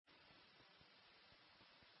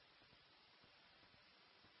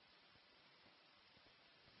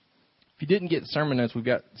If you didn't get sermon notes, we've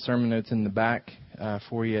got sermon notes in the back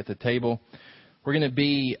for you at the table. We're going to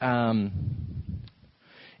be in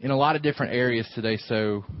a lot of different areas today,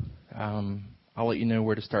 so I'll let you know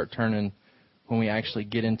where to start turning when we actually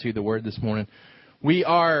get into the Word this morning. We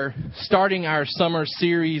are starting our summer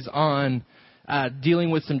series on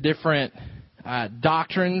dealing with some different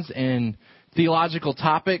doctrines and theological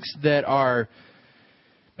topics that are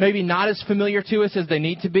maybe not as familiar to us as they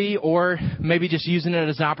need to be, or maybe just using it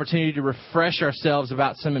as an opportunity to refresh ourselves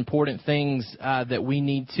about some important things that we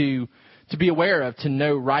need to be aware of, to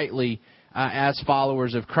know rightly as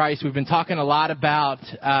followers of Christ. We've been talking a lot about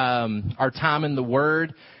our time in the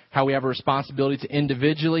Word, how we have a responsibility to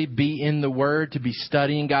individually be in the Word, to be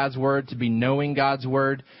studying God's Word, to be knowing God's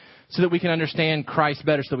Word, so that we can understand Christ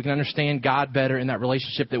better, so that we can understand God better in that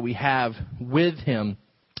relationship that we have with Him.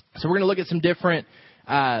 So we're going to look at some different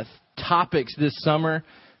topics this summer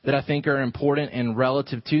that I think are important and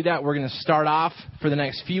relative to that. We're going to start off for the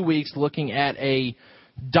next few weeks looking at a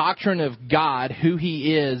doctrine of God, who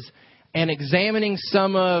He is, and examining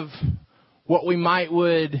some of what we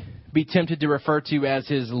would be tempted to refer to as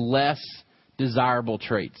His less desirable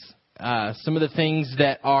traits. Some of the things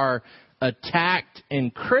that are attacked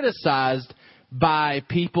and criticized by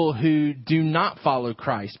people who do not follow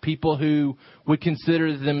Christ, people who would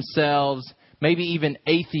consider themselves maybe even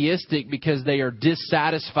atheistic because they are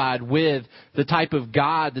dissatisfied with the type of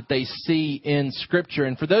God that they see in Scripture.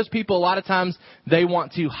 And for those people, a lot of times they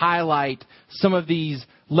want to highlight some of these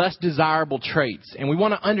less desirable traits. And we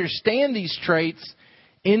want to understand these traits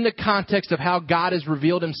in the context of how God has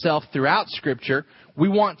revealed Himself throughout Scripture. We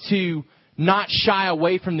want to not shy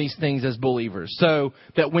away from these things as believers, so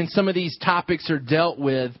that when some of these topics are dealt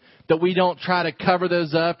with, that we don't try to cover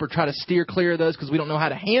those up or try to steer clear of those because we don't know how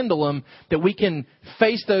to handle them, that we can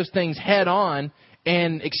face those things head on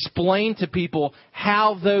and explain to people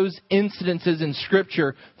how those incidences in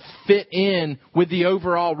Scripture fit in with the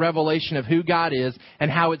overall revelation of who God is and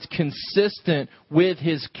how it's consistent with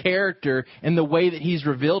His character and the way that He's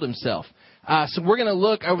revealed Himself. So we're going to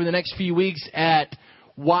look over the next few weeks at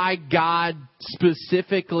why God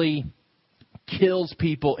specifically kills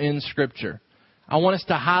people in Scripture. I want us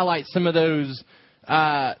to highlight some of those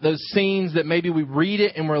scenes that maybe we read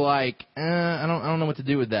it and we're like, I don't know what to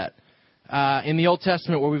do with that. In the Old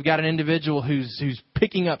Testament, where we've got an individual who's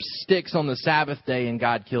picking up sticks on the Sabbath day and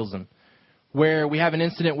God kills him. Where we have an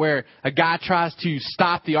incident where a guy tries to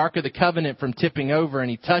stop the Ark of the Covenant from tipping over and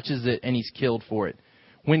he touches it and he's killed for it.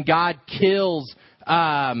 When God kills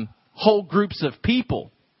whole groups of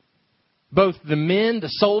people, both the men, the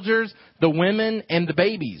soldiers, the women, and the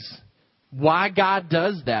babies. Why God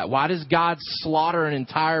does that? Why does God slaughter an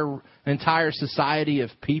entire society of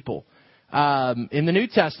people? In the New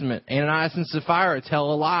Testament, Ananias and Sapphira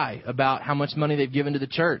tell a lie about how much money they've given to the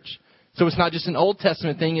church. So it's not just an Old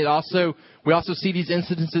Testament thing. We also see these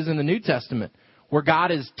incidences in the New Testament where God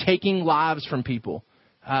is taking lives from people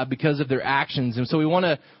because of their actions. And so we want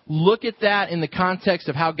to look at that in the context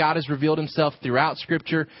of how God has revealed Himself throughout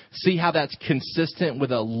Scripture, see how that's consistent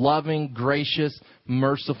with a loving, gracious,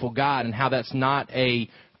 merciful God, and how that's not a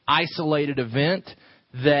isolated event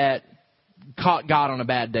that caught God on a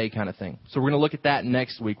bad day kind of thing. So we're going to look at that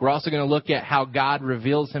next week. We're also going to look at how God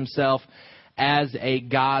reveals Himself as a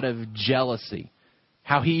God of jealousy,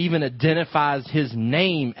 how He even identifies His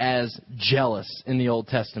name as jealous in the Old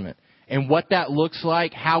Testament, and what that looks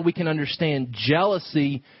like, how we can understand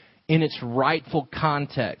jealousy in its rightful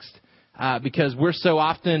context. Because we're so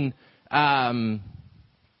often in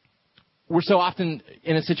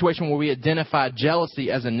a situation where we identify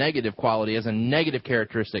jealousy as a negative quality, as a negative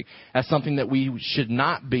characteristic, as something that we should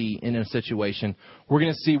not be in a situation. We're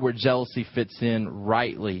going to see where jealousy fits in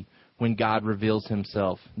rightly when God reveals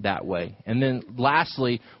Himself that way. And then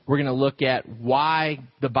lastly, we're going to look at why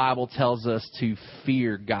the Bible tells us to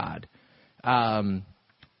fear God.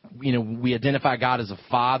 We identify God as a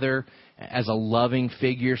father, as a loving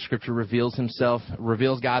figure. Scripture reveals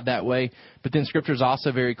God that way. But then Scripture is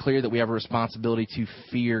also very clear that we have a responsibility to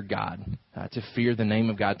fear God, to fear the name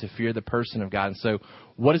of God, to fear the person of God. And so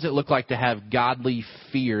what does it look like to have godly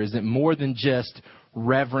fear? Is it more than just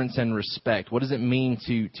reverence and respect? What does it mean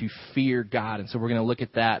to fear God? And so we're going to look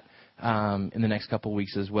at that in the next couple of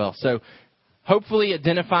weeks as well. So hopefully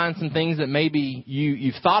identifying some things that maybe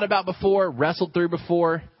you've thought about before, wrestled through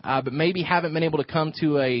before, but maybe haven't been able to come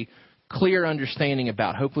to a clear understanding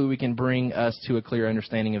about. Hopefully we can bring us to a clear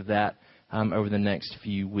understanding of that over the next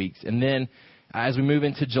few weeks. And then as we move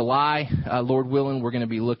into July, Lord willing, we're going to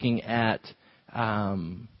be looking at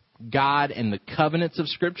God and the covenants of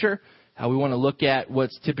Scripture. We want to look at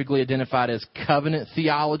what's typically identified as covenant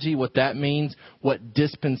theology, what that means, what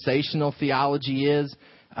dispensational theology is,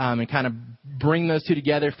 and kind of bring those two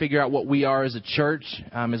together, figure out what we are as a church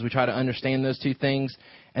as we try to understand those two things.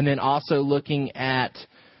 And then also looking at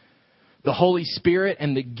the Holy Spirit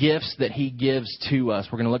and the gifts that He gives to us.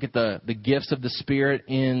 We're going to look at the gifts of the Spirit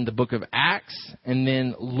in the book of Acts, and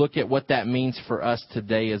then look at what that means for us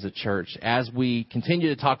today as a church. As we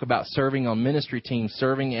continue to talk about serving on ministry teams,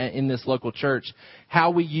 serving in this local church,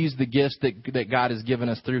 how we use the gifts that God has given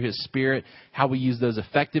us through His Spirit, how we use those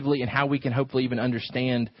effectively, and how we can hopefully even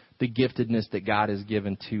understand the giftedness that God has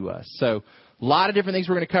given to us. So a lot of different things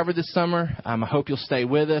we're going to cover this summer. I hope you'll stay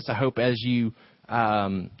with us. I hope as you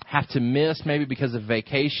have to miss maybe because of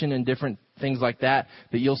vacation and different things like that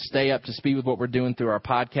you'll stay up to speed with what we're doing through our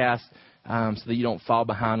podcast so that you don't fall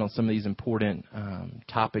behind on some of these important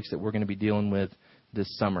topics that we're going to be dealing with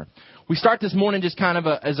this summer. We start this morning just kind of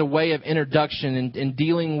as a way of introduction and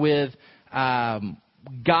dealing with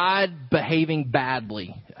God behaving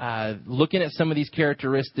badly, looking at some of these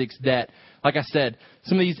characteristics that, like I said,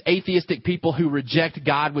 some of these atheistic people who reject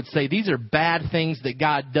God would say, these are bad things that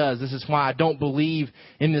God does. This is why I don't believe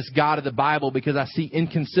in this God of the Bible, because I see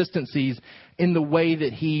inconsistencies in the way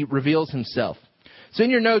that He reveals Himself. So in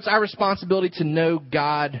your notes, our responsibility to know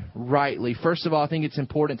God rightly. First of all, I think it's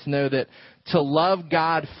important to know that to love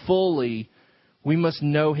God fully, we must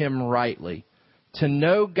know Him rightly. To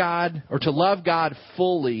know God, or to love God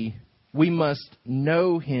fully, we must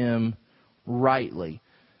know Him rightly.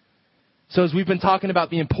 So as we've been talking about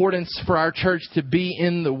the importance for our church to be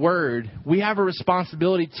in the Word, we have a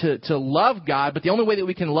responsibility to love God, but the only way that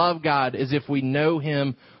we can love God is if we know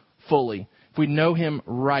Him fully, if we know Him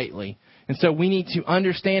rightly. And so we need to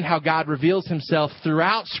understand how God reveals Himself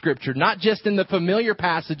throughout Scripture, not just in the familiar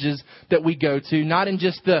passages that we go to, not in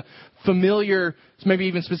just the familiar, maybe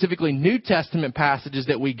even specifically New Testament passages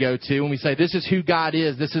that we go to, and we say, this is who God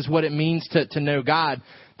is, this is what it means to know God,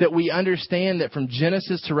 that we understand that from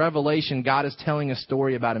Genesis to Revelation, God is telling a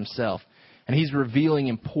story about Himself. And He's revealing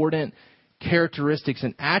important characteristics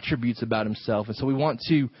and attributes about Himself. And so we want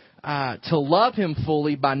to love Him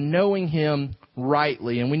fully by knowing Him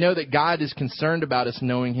rightly. And we know that God is concerned about us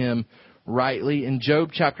knowing Him rightly. In Job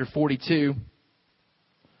chapter 42,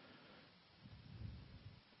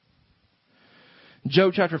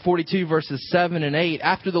 Job chapter 42, verses 7 and 8.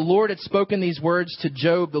 After the Lord had spoken these words to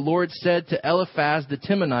Job, the Lord said to Eliphaz the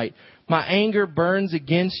Temanite, my anger burns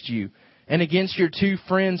against you and against your two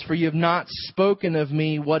friends, for you have not spoken of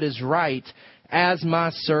me what is right, as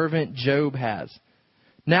my servant Job has.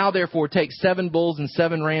 Now, therefore, take 7 bulls and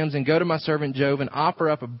 7 rams and go to my servant Job and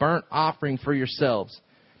offer up a burnt offering for yourselves.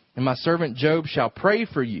 And my servant Job shall pray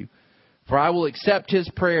for you. For I will accept his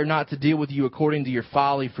prayer not to deal with you according to your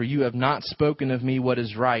folly, for you have not spoken of me what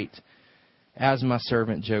is right, as my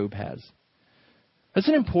servant Job has. That's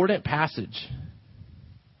an important passage.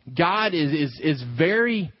 God is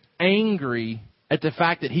very angry at the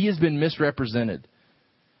fact that He has been misrepresented.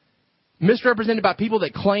 Misrepresented by people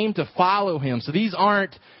that claim to follow Him. So these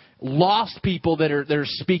aren't lost people that are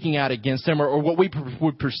speaking out against Him, or what we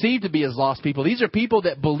would perceive to be as lost people. These are people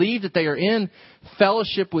that believe that they are in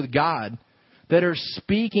fellowship with God, that are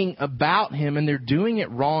speaking about Him, and they're doing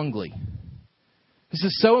it wrongly. This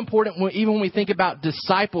is so important even when we think about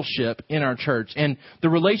discipleship in our church and the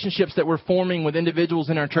relationships that we're forming with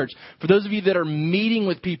individuals in our church. For those of you that are meeting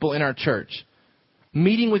with people in our church,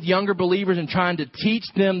 meeting with younger believers and trying to teach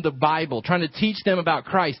them the Bible, trying to teach them about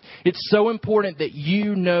Christ, it's so important that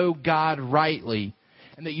you know God rightly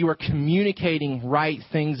and that you are communicating right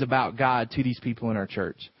things about God to these people in our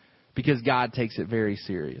church, because God takes it very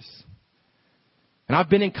serious. And I've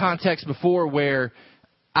been in contexts before where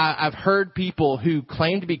I've heard people who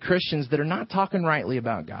claim to be Christians that are not talking rightly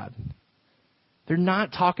about God. They're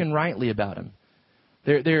not talking rightly about Him.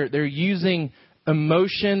 They're using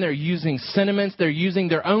emotion, they're using sentiments, they're using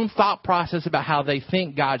their own thought process about how they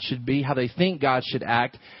think God should be, how they think God should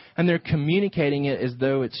act, and they're communicating it as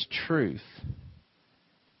though it's truth.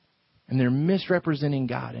 And they're misrepresenting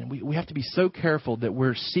God. And we have to be so careful that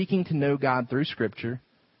we're seeking to know God through Scripture,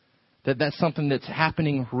 that's something that's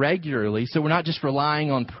happening regularly. So we're not just relying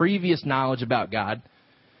on previous knowledge about God,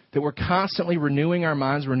 that we're constantly renewing our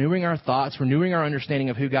minds, renewing our thoughts, renewing our understanding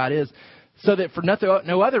of who God is, so that for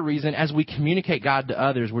no other reason, as we communicate God to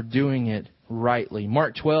others, we're doing it rightly.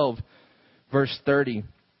 Mark 12, verse 30.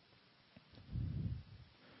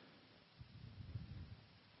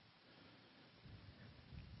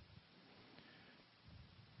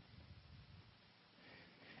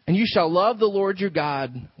 And you shall love the Lord your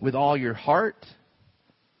God with all your heart,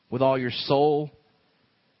 with all your soul,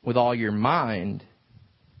 with all your mind,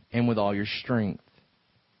 and with all your strength.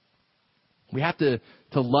 We have to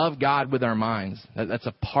love God with our minds. That's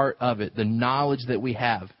a part of it, the knowledge that we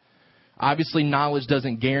have. Obviously, knowledge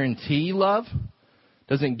doesn't guarantee love,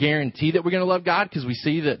 doesn't guarantee that we're going to love God, because we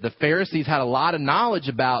see that the Pharisees had a lot of knowledge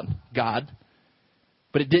about God,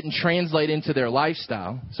 but it didn't translate into their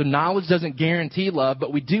lifestyle. So knowledge doesn't guarantee love,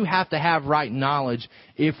 but we do have to have right knowledge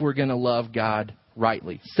if we're going to love God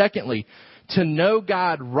rightly. Secondly, to know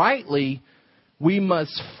God rightly, we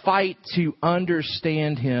must fight to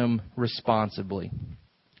understand Him responsibly.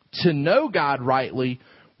 To know God rightly,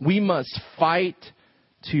 we must fight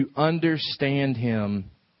to understand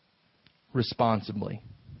Him responsibly.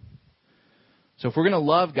 So if we're going to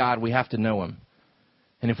love God, we have to know Him.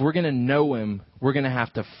 And if we're going to know Him, we're going to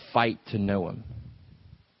have to fight to know Him.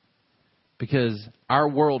 Because our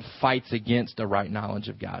world fights against a right knowledge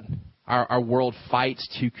of God. Our world fights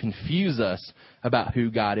to confuse us about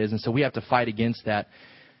who God is. And so we have to fight against that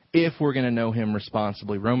if we're going to know Him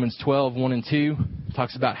responsibly. Romans 12, 1 and 2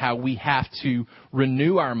 talks about how we have to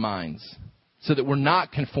renew our minds so that we're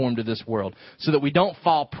not conformed to this world, so that we don't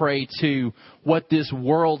fall prey to what this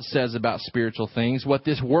world says about spiritual things, what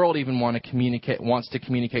this world even wants to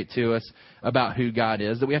communicate to us about who God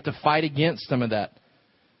is, that we have to fight against some of that.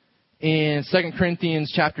 In 2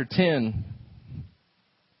 Corinthians chapter 10,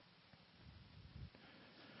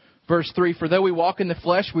 verse 3, for though we walk in the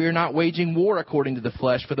flesh, we are not waging war according to the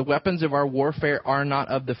flesh, for the weapons of our warfare are not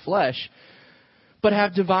of the flesh, but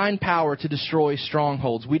have divine power to destroy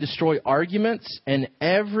strongholds. We destroy arguments and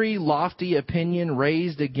every lofty opinion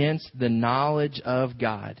raised against the knowledge of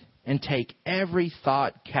God, and take every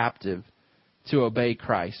thought captive to obey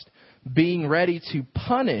Christ, being ready to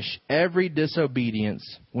punish every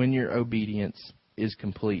disobedience when your obedience is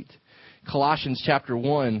complete. Colossians chapter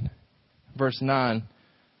 1, verse 9.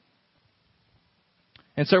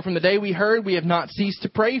 And so from the day we heard, we have not ceased to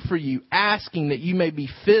pray for you, asking that you may be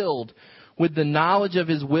filled with the knowledge of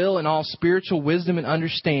His will and all spiritual wisdom and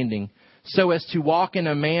understanding, so as to walk in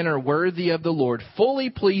a manner worthy of the Lord, fully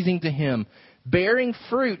pleasing to Him, bearing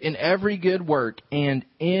fruit in every good work, and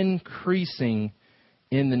increasing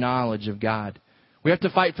in the knowledge of God. We have to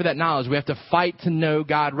fight for that knowledge. We have to fight to know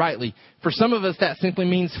God rightly. For some of us, that simply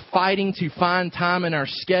means fighting to find time in our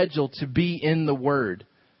schedule to be in the Word.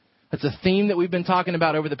 That's a theme that we've been talking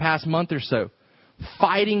about over the past month or so.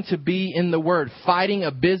 Fighting to be in the Word, fighting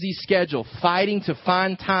a busy schedule, fighting to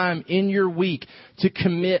find time in your week to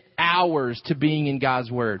commit hours to being in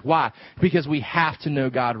God's Word. Why? Because we have to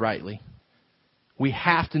know God rightly. We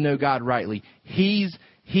have to know God rightly. He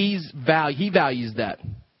values that.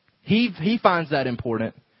 He finds that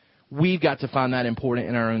important. We've got to find that important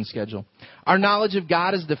in our own schedule. Our knowledge of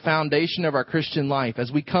God is the foundation of our Christian life.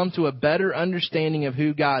 As we come to a better understanding of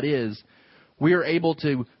who God is, we are able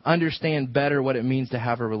to understand better what it means to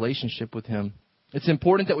have a relationship with Him. It's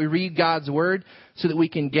important that we read God's Word so that we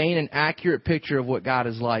can gain an accurate picture of what God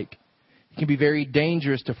is like. It can be very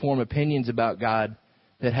dangerous to form opinions about God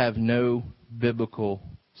that have no biblical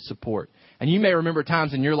support. And you may remember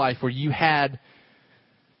times in your life where you had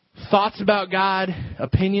thoughts about God,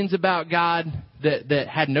 opinions about God that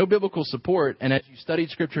had no biblical support. And as you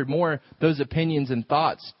studied Scripture more, those opinions and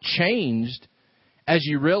thoughts changed as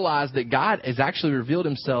you realized that God has actually revealed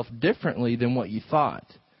Himself differently than what you thought.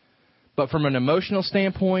 But from an emotional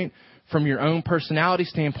standpoint, from your own personality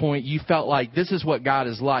standpoint, you felt like this is what God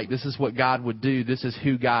is like. This is what God would do. This is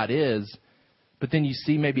who God is. But then you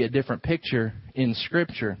see maybe a different picture in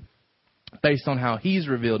Scripture based on how He's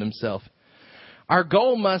revealed Himself. Our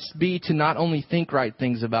goal must be to not only think right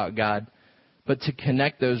things about God, but to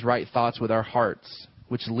connect those right thoughts with our hearts,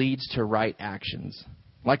 which leads to right actions.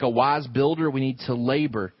 Like a wise builder, we need to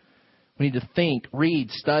labor. We need to think,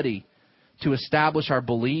 read, study to establish our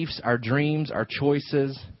beliefs, our dreams, our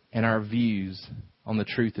choices, and our views on the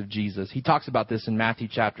truth of Jesus. He talks about this in Matthew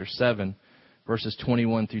chapter 7, verses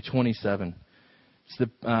 21 through 27. It's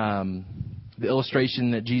the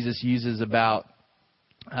illustration that Jesus uses about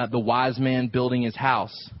the wise man building his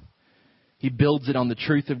house. He builds it on the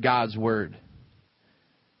truth of God's Word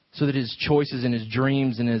so that his choices and his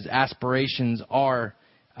dreams and his aspirations are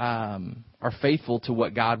faithful to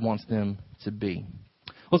what God wants them to be.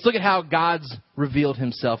 Let's look at how God's revealed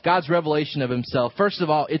Himself. God's revelation of Himself. First of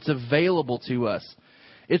all, it's available to us.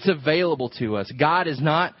 It's available to us. God has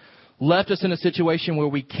not left us in a situation where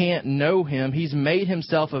we can't know Him. He's made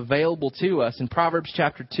Himself available to us. In Proverbs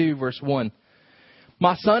chapter 2, verse 1.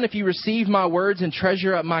 My son, if you receive my words and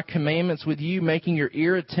treasure up my commandments with you, making your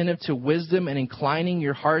ear attentive to wisdom and inclining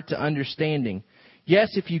your heart to understanding,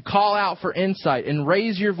 Yes, if you call out for insight and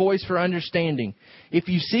raise your voice for understanding, if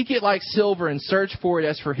you seek it like silver and search for it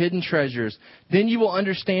as for hidden treasures, then you will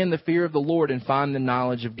understand the fear of the Lord and find the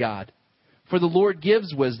knowledge of God. For the Lord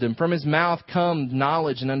gives wisdom. From his mouth comes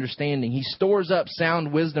knowledge and understanding. He stores up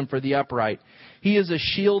sound wisdom for the upright. He is a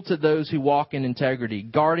shield to those who walk in integrity,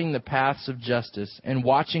 guarding the paths of justice and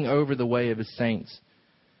watching over the way of his saints.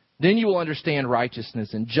 Then you will understand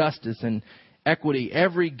righteousness and justice and equity,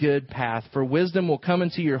 every good path. For wisdom will come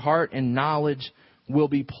into your heart and knowledge will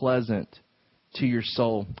be pleasant to your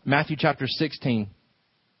soul. Matthew chapter 16,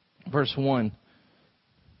 verse 1.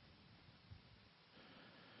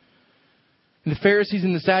 And the Pharisees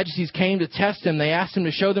and the Sadducees came to test him. They asked him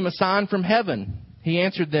to show them a sign from heaven. He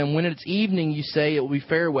answered them, when it's evening, you say it will be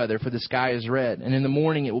fair weather, for the sky is red. And in the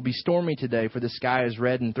morning it will be stormy today, for the sky is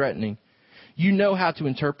red and threatening. You know how to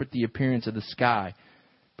interpret the appearance of the sky,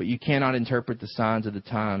 but you cannot interpret the signs of the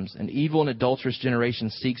times. An evil and adulterous generation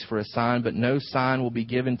seeks for a sign, but no sign will be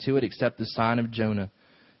given to it except the sign of Jonah.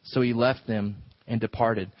 So he left them and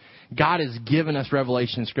departed. God has given us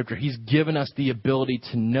revelation in Scripture. He's given us the ability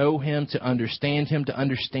to know Him, to understand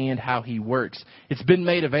how He works. It's been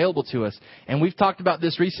made available to us. And we've talked about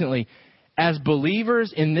this recently. As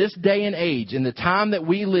believers in this day and age, in the time that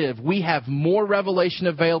we live, we have more revelation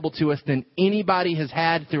available to us than anybody has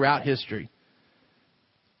had throughout history.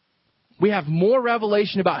 We have more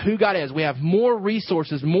revelation about who God is. We have more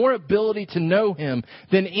resources, more ability to know Him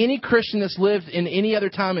than any Christian that's lived in any other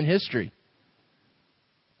time in history.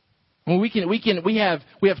 We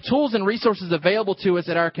have tools and resources available to us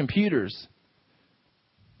at our computers.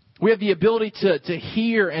 We have the ability to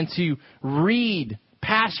hear and to read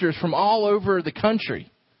pastors from all over the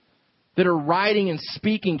country that are writing and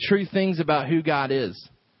speaking true things about who God is.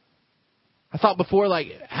 I thought before,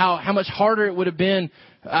 how much harder it would have been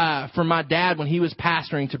for my dad when he was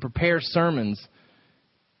pastoring to prepare sermons,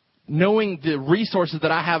 knowing the resources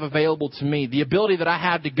that I have available to me, the ability that I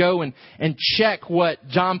have to go and check what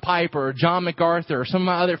John Piper or John MacArthur or some of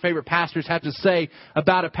my other favorite pastors have to say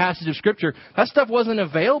about a passage of Scripture. That stuff wasn't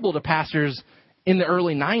available to pastors in the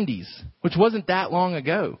early 90s, which wasn't that long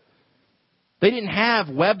ago. They didn't have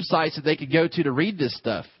websites that they could go to read this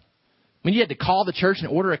stuff. I mean, you had to call the church and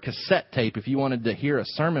order a cassette tape if you wanted to hear a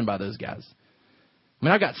sermon by those guys. I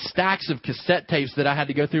mean, I got stacks of cassette tapes that I had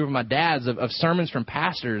to go through with my dad's of sermons from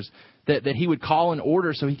pastors that he would call and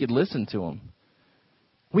order so he could listen to them.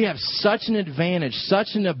 We have such an advantage, such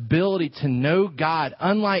an ability to know God,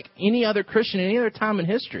 unlike any other Christian any other time in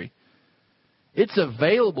history. It's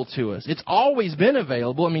available to us. It's always been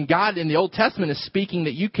available. I mean, God in the Old Testament is speaking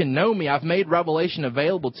that you can know me. I've made revelation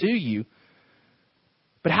available to you.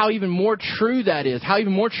 But how even more true that is, how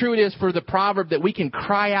even more true it is for the proverb that we can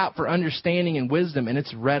cry out for understanding and wisdom, and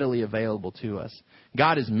it's readily available to us.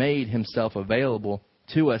 God has made Himself available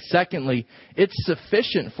to us. Secondly, it's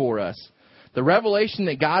sufficient for us. The revelation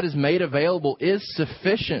that God has made available is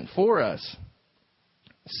sufficient for us.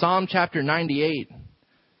 Psalm chapter 98.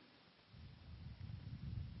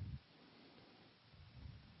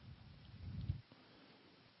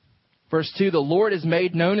 Verse 2, the Lord has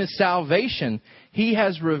made known His salvation. He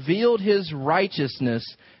has revealed His righteousness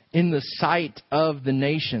in the sight of the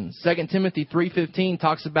nations. 2 Timothy 3:15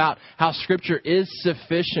 talks about how Scripture is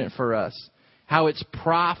sufficient for us, how it's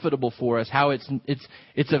profitable for us, how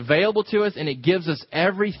it's available to us, and it gives us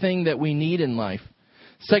everything that we need in life.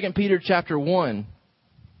 2 Peter chapter 1.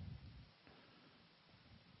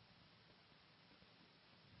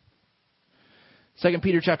 2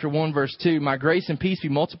 Peter chapter 1, verse 2, my grace and peace be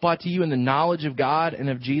multiplied to you in the knowledge of God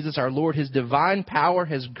and of Jesus our Lord. His divine power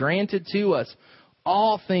has granted to us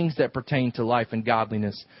all things that pertain to life and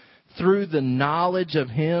godliness through the knowledge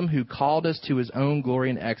of Him who called us to His own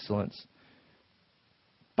glory and excellence,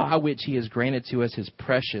 by which He has granted to us His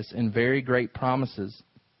precious and very great promises,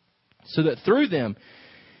 so that through them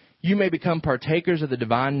you may become partakers of the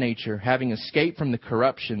divine nature, having escaped from the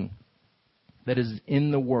corruption that is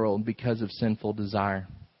in the world because of sinful desire.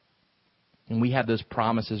 And we have those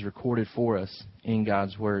promises recorded for us in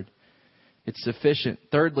God's Word. It's sufficient.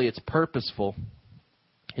 Thirdly, it's purposeful.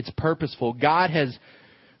 It's purposeful. God has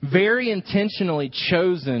very intentionally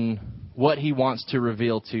chosen what He wants to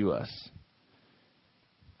reveal to us.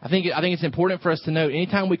 I think it's important for us to note,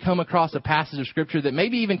 anytime we come across a passage of Scripture that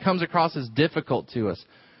maybe even comes across as difficult to us,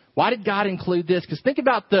 why did God include this? Because think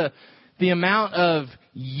about the amount of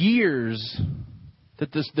years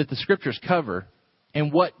that the Scriptures cover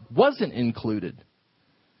and what wasn't included.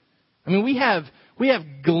 I mean, we have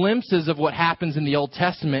glimpses of what happens in the Old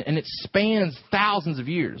Testament, and it spans thousands of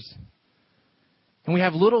years. And we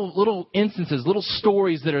have little instances, little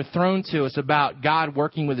stories that are thrown to us about God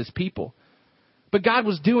working with His people. But God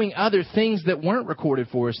was doing other things that weren't recorded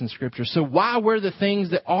for us in Scripture. So why were the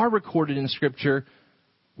things that are recorded in Scripture,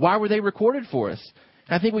 why were they recorded for us?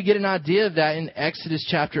 And I think we get an idea of that in Exodus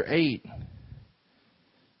chapter 8.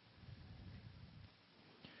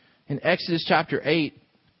 In Exodus chapter 8,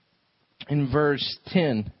 in verse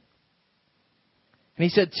 10. And he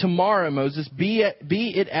said, tomorrow, Moses, be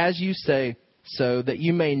it as you say, so that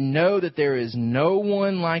you may know that there is no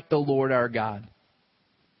one like the Lord our God.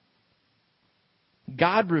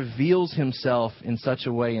 God reveals himself in such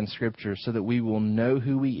a way in Scripture so that we will know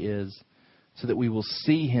who he is, so that we will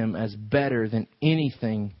see him as better than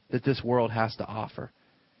anything that this world has to offer.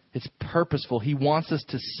 It's purposeful. He wants us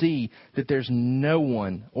to see that there's no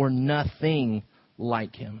one or nothing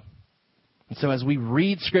like him. And so as we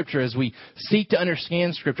read Scripture, as we seek to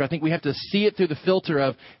understand Scripture, I think we have to see it through the filter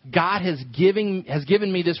of God has given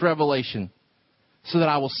me this revelation so that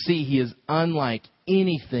I will see he is unlike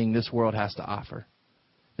anything this world has to offer.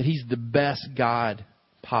 That he's the best God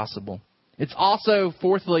possible. It's also,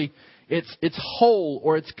 fourthly, it's whole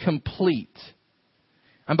or it's complete.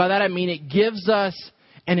 And by that I mean it gives us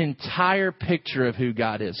an entire picture of who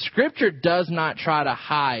God is. Scripture does not try to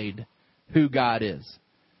hide who God is.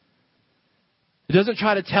 It doesn't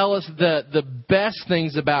try to tell us the best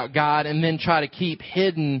things about God and then try to keep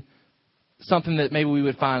hidden something that maybe we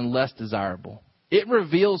would find less desirable. It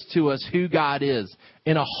reveals to us who God is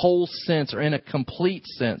in a whole sense or in a complete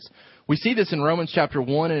sense. We see this in Romans chapter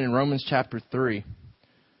 1 and in Romans chapter 3.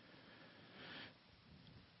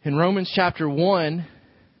 In Romans chapter 1,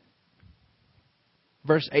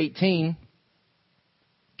 verse 18,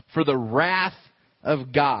 for the wrath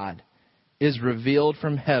of God is revealed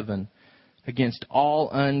from heaven against all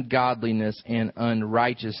ungodliness and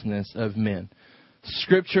unrighteousness of men.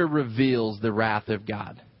 Scripture reveals the wrath of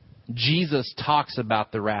God. Jesus talks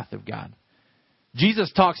about the wrath of God.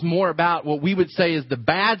 Jesus talks more about what we would say is the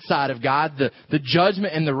bad side of God, the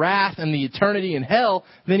judgment and the wrath and the eternity in hell,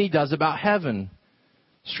 than he does about heaven.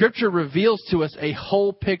 Scripture reveals to us a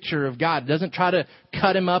whole picture of God. It doesn't try to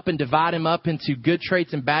cut him up and divide him up into good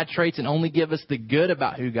traits and bad traits and only give us the good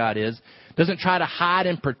about who God is. It doesn't try to hide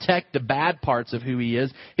and protect the bad parts of who he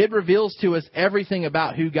is. It reveals to us everything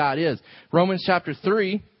about who God is. Romans chapter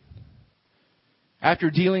 3,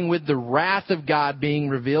 after dealing with the wrath of God being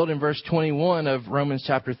revealed in verse 21 of Romans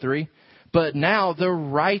chapter 3, but now the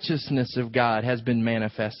righteousness of God has been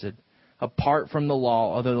manifested, apart from the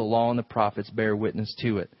law, although the law and the prophets bear witness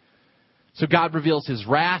to it. So God reveals his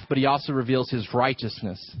wrath, but he also reveals his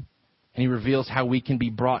righteousness. And he reveals how we can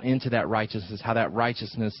be brought into that righteousness, how that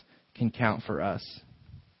righteousness can count for us.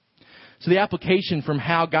 So the application from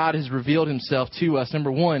how God has revealed himself to us,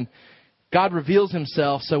 number one, God reveals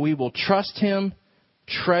himself so we will trust him,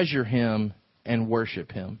 treasure him, and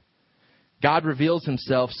worship him. God reveals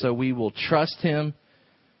himself so we will trust him,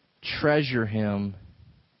 treasure him,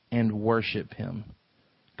 and worship him.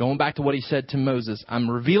 Going back to what he said to Moses, I'm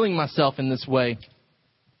revealing myself in this way.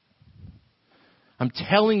 I'm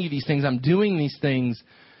telling you these things. I'm doing these things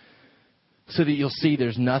so that you'll see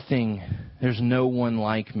there's no one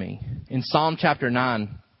like me. In Psalm chapter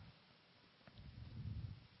 9,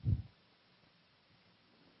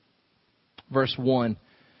 verse 1,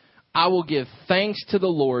 I will give thanks to the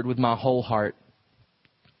Lord with my whole heart.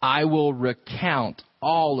 I will recount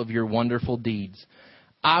all of your wonderful deeds.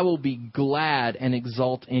 I will be glad and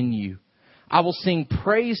exult in you. I will sing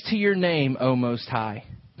praise to your name, O Most High.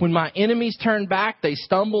 When my enemies turn back, they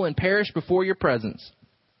stumble and perish before your presence.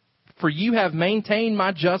 For you have maintained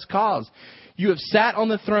my just cause. You have sat on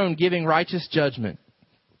the throne giving righteous judgment.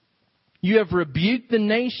 You have rebuked the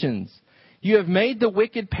nations. You have made the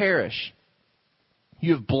wicked perish.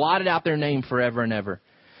 You have blotted out their name forever and ever.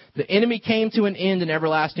 The enemy came to an end in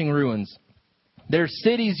everlasting ruins. Their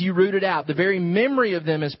cities you rooted out. The very memory of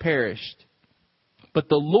them has perished. But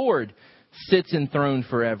the Lord sits enthroned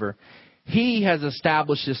forever. He has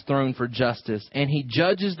established his throne for justice, and he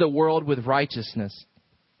judges the world with righteousness.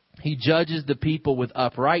 He judges the people with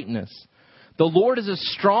uprightness. The Lord is a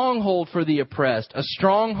stronghold for the oppressed, a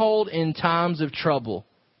stronghold in times of trouble.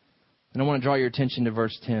 And I want to draw your attention to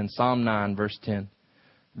verse 10, Psalm 9, verse 10.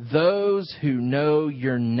 Those who know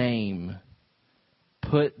your name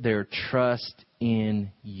put their trust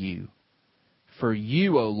in you. For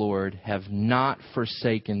you, O Lord, have not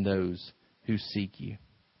forsaken those who seek you.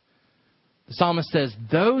 The psalmist says,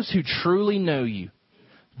 those who truly know you,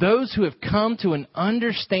 those who have come to an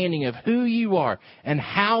understanding of who you are and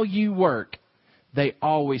how you work, they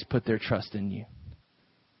always put their trust in you.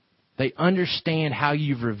 They understand how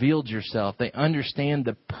you've revealed yourself. They understand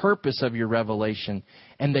the purpose of your revelation,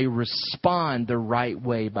 and they respond the right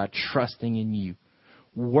way by trusting in you,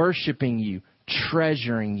 worshiping you,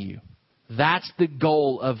 treasuring you. That's the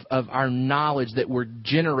goal of our knowledge that we're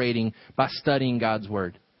generating by studying God's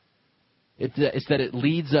Word. It's that it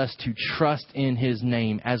leads us to trust in His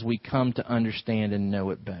name as we come to understand and know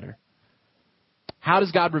it better. How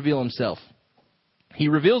does God reveal Himself? He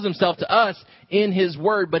reveals Himself to us in His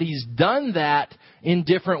Word, but He's done that in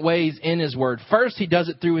different ways in His Word. First, He does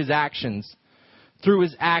it through His actions. Through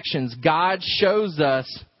His actions, God shows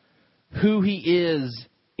us who He is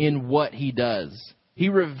in what He does. He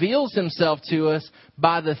reveals Himself to us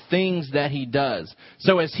by the things that He does.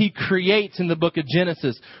 So as He creates in the book of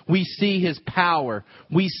Genesis, we see His power.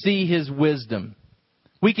 We see His wisdom.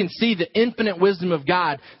 We can see the infinite wisdom of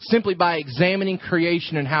God simply by examining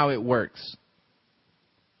creation and how it works.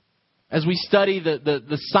 As we study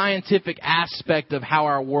the scientific aspect of how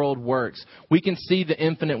our world works, we can see the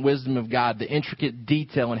infinite wisdom of God, the intricate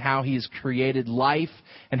detail in how He has created life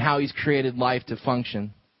and how He's created life to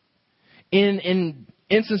function. In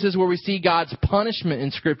instances where we see God's punishment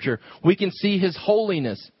in Scripture, we can see His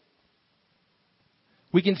holiness.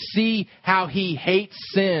 We can see how He hates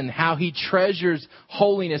sin, how He treasures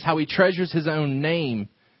holiness, how He treasures His own name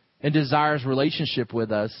and desires relationship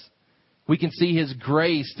with us. We can see His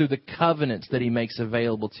grace through the covenants that He makes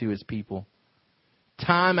available to His people.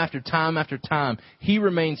 Time after time after time, He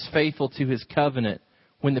remains faithful to His covenant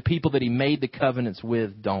when the people that He made the covenants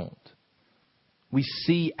with don't. We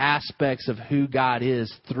see aspects of who God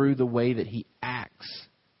is through the way that He acts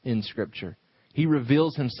in Scripture. He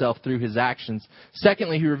reveals Himself through His actions.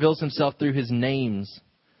 Secondly, He reveals Himself through His names.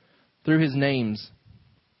 Through His names.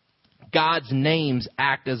 God's names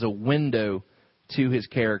act as a window to His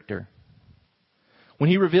character. When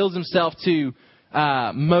He reveals Himself to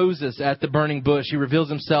Moses at the burning bush, He reveals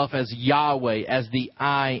Himself as Yahweh, as the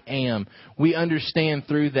I Am. We understand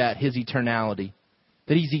through that His eternality,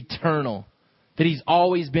 that He's eternal, that He's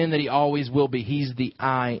always been, that He always will be. He's the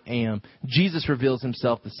I Am. Jesus reveals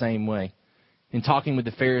Himself the same way. In talking with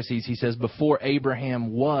the Pharisees, He says, before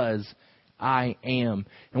Abraham was, I am.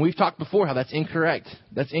 And we've talked before how that's incorrect.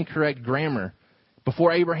 That's incorrect grammar.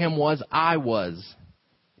 Before Abraham was, I was,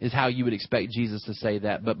 is how you would expect Jesus to say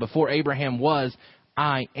that. But before Abraham was,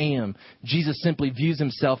 I am. Jesus simply views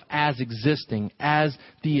Himself as existing, as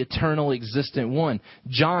the eternal existent one.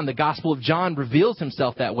 John, the Gospel of John, reveals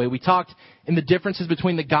Himself that way. We talked in the differences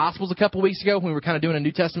between the Gospels a couple weeks ago when we were kind of doing a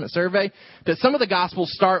New Testament survey, that some of the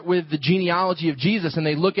Gospels start with the genealogy of Jesus and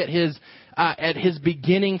they look at His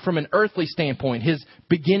beginning from an earthly standpoint, His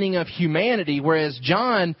beginning of humanity, whereas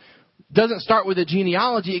John doesn't start with a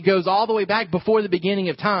genealogy. It goes all the way back before the beginning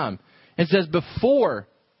of time. It says before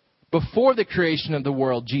the creation of the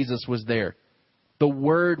world, Jesus was there. The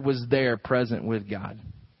Word was there, present with God.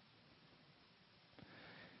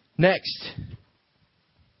 Next,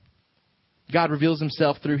 God reveals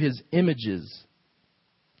Himself through His images.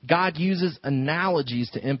 God uses analogies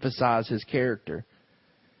to emphasize His character.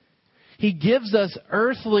 He gives us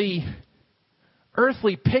earthly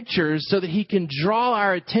pictures so that He can draw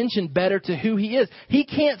our attention better to who He is. He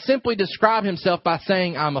can't simply describe Himself by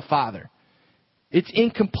saying, I'm a father. It's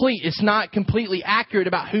incomplete. It's not completely accurate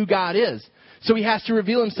about who God is. So He has to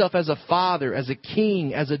reveal Himself as a father, as a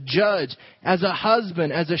king, as a judge, as a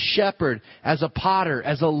husband, as a shepherd, as a potter,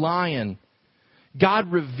 as a lion.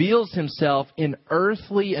 God reveals Himself in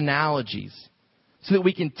earthly analogies so that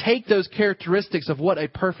we can take those characteristics of what a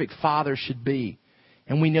perfect father should be.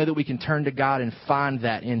 And we know that we can turn to God and find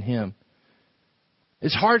that in Him.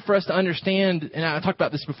 It's hard for us to understand, and I talked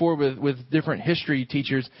about this before with different history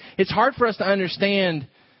teachers. It's hard for us to understand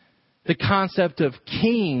the concept of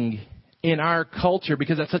king in our culture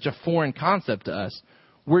because that's such a foreign concept to us.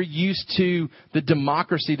 We're used to the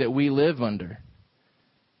democracy that we live under.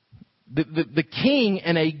 The king,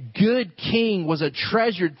 and a good king, was a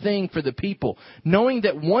treasured thing for the people. Knowing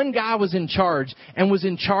that one guy was in charge and was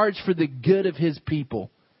in charge for the good of his people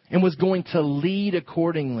and was going to lead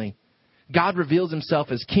accordingly. God reveals Himself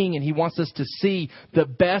as king, and He wants us to see the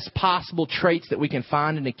best possible traits that we can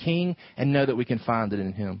find in a king and know that we can find it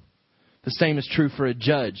in Him. The same is true for a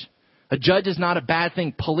judge. A judge is not a bad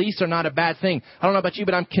thing. Police are not a bad thing. I don't know about you,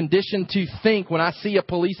 but I'm conditioned to think when I see a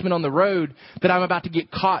policeman on the road that I'm about to get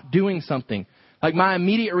caught doing something. Like my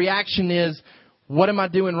immediate reaction is, what am I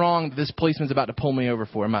doing wrong that this policeman's about to pull me over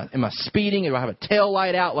for? Am I speeding? Do I have a tail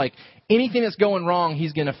light out? Like anything that's going wrong,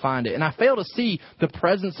 he's going to find it. And I fail to see the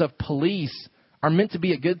presence of police are meant to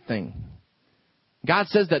be a good thing. God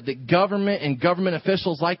says that the government and government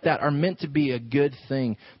officials like that are meant to be a good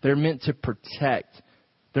thing. They're meant to protect.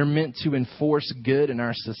 They're meant to enforce good in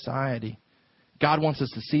our society. God wants us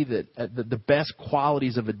to see that the best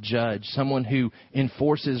qualities of a judge, someone who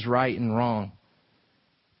enforces right and wrong.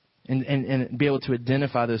 and be able to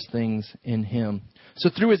identify those things in him. So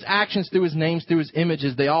through his actions, through his names, through his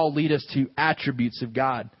images, they all lead us to attributes of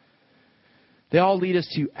God. They all lead us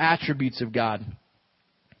to attributes of God.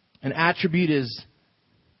 An attribute is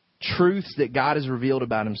truths that God has revealed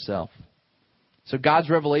about himself. So God's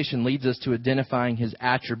revelation leads us to identifying his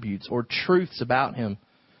attributes or truths about him.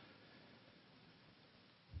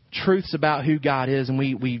 Truths about who God is. And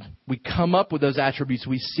we come up with those attributes.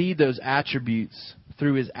 We see those attributes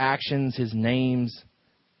through his actions, his names,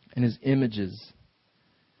 and his images.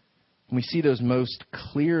 And we see those most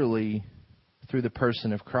clearly through the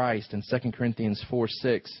person of Christ in 2 Corinthians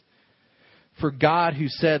 4:6. For God, who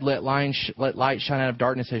said, let light shine out of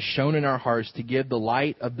darkness, has shone in our hearts to give the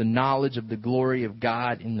light of the knowledge of the glory of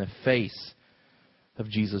God in the face of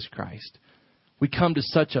Jesus Christ. We come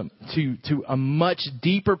to a much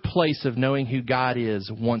deeper place of knowing who God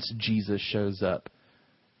is once Jesus shows up.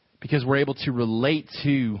 Because we're able to relate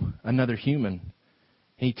to another human. And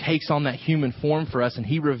he takes on that human form for us, and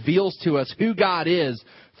he reveals to us who God is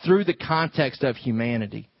through the context of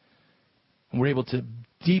humanity. And we're able to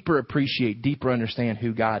deeper appreciate, deeper understand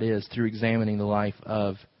who God is through examining the life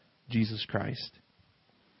of Jesus Christ.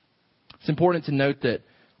 It's important to note that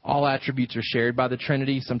all attributes are shared by the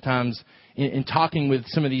Trinity. Sometimes in talking with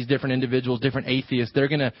some of these different individuals, different atheists, they're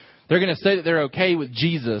gonna say that they're okay with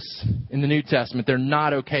Jesus in the New Testament. They're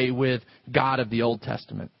not okay with God of the Old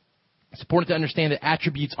Testament. It's important to understand that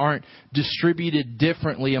attributes aren't distributed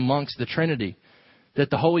differently amongst the Trinity. That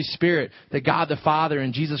the Holy Spirit, that God the Father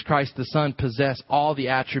and Jesus Christ the Son possess all the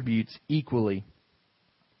attributes equally.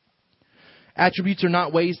 Attributes are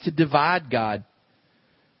not ways to divide God.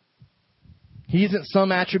 He isn't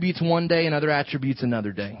some attributes one day and other attributes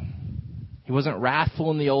another day. He wasn't wrathful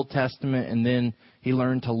in the Old Testament and then he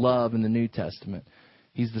learned to love in the New Testament.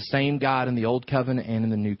 He's the same God in the Old Covenant and in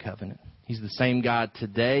the New Covenant. He's the same God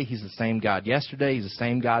today. He's the same God yesterday. He's the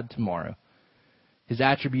same God tomorrow. His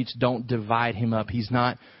attributes don't divide him up. He's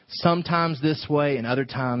not sometimes this way and other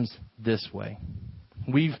times this way.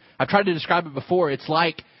 I've tried to describe it before. It's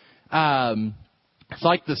like the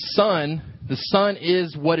sun. The sun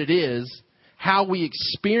is what it is. How we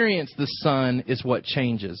experience the sun is what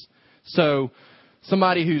changes. So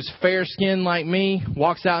somebody who's fair-skinned like me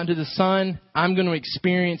walks out into the sun, I'm going to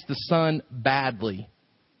experience the sun badly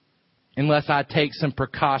unless I take some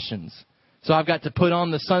precautions. So I've got to put on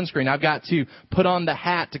the sunscreen. I've got to put on the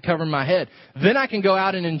hat to cover my head. Then I can go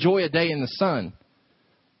out and enjoy a day in the sun.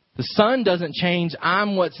 The sun doesn't change.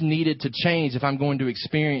 I'm what's needed to change if I'm going to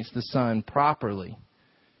experience the sun properly.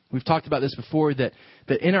 We've talked about this before, that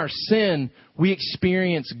in our sin, we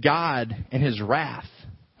experience God and his wrath.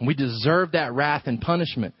 And we deserve that wrath and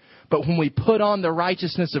punishment. But when we put on the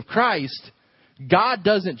righteousness of Christ, God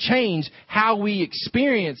doesn't change. How we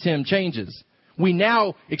experience him changes. We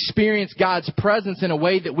now experience God's presence in a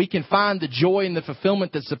way that we can find the joy and the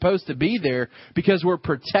fulfillment that's supposed to be there because we're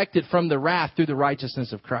protected from the wrath through the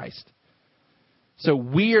righteousness of Christ. So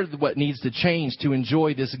we're what needs to change to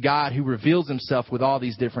enjoy this God who reveals himself with all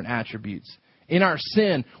these different attributes. In our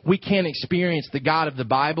sin, we can't experience the God of the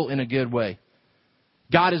Bible in a good way.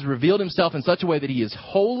 God has revealed himself in such a way that he is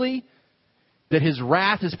holy, that his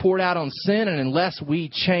wrath is poured out on sin, and unless we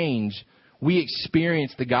change, we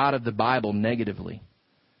experience the God of the Bible negatively.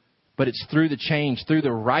 But it's through the change, through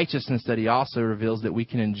the righteousness that he also reveals that we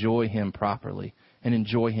can enjoy him properly and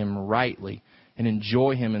enjoy him rightly and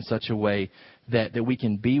enjoy him in such a way that we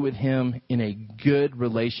can be with him in a good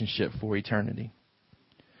relationship for eternity.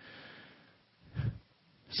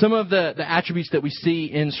 Some of the attributes that we see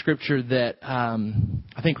in Scripture that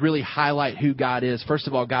I think really highlight who God is. First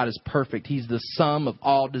of all, God is perfect. He's the sum of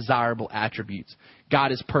all desirable attributes.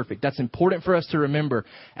 God is perfect. That's important for us to remember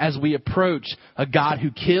as we approach a God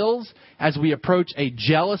who kills, as we approach a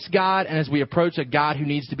jealous God, and as we approach a God who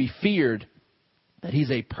needs to be feared, that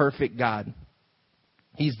he's a perfect God.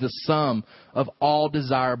 He's the sum of all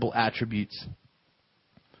desirable attributes.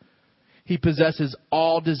 He possesses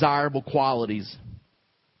all desirable qualities.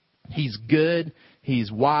 He's good,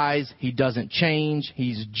 he's wise, he doesn't change,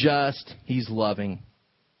 he's just, he's loving.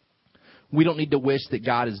 We don't need to wish that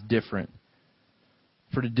God is different.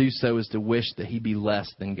 For to do so is to wish that he be less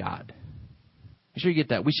than God. Make sure you get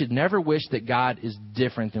that. We should never wish that God is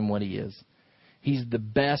different than what he is. He's the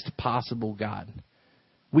best possible God.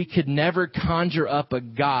 We could never conjure up a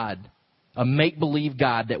God, a make-believe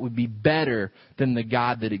God that would be better than the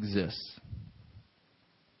God that exists.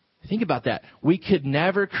 Think about that. We could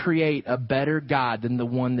never create a better God than the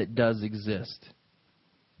one that does exist.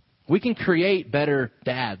 We can create better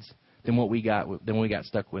dads than what we got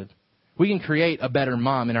stuck with. We can create a better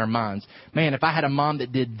mom in our minds. Man, if I had a mom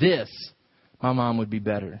that did this, my mom would be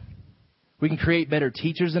better. We can create better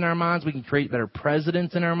teachers in our minds. We can create better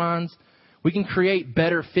presidents in our minds. We can create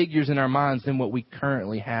better figures in our minds than what we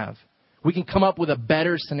currently have. We can come up with a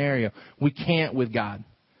better scenario. We can't with God.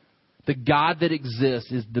 The God that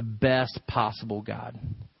exists is the best possible God.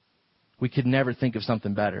 We could never think of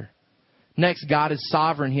something better. Next, God is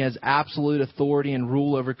sovereign. He has absolute authority and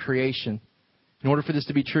rule over creation. In order for this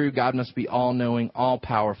to be true, God must be all-knowing,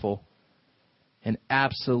 all-powerful, and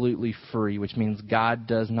absolutely free, which means God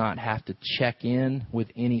does not have to check in with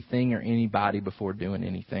anything or anybody before doing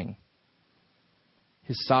anything.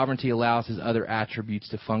 His sovereignty allows his other attributes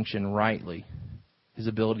to function rightly. His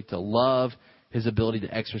ability to love, his ability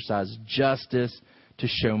to exercise justice, to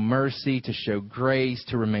show mercy, to show grace,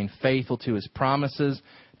 to remain faithful to his promises.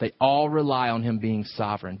 They all rely on him being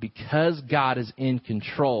sovereign. Because God is in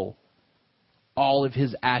control, all of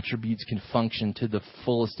his attributes can function to the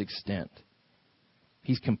fullest extent.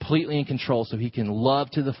 He's completely in control, so he can love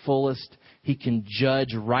to the fullest. He can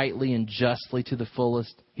judge rightly and justly to the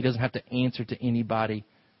fullest. He doesn't have to answer to anybody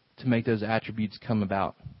to make those attributes come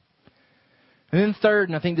about. And then third,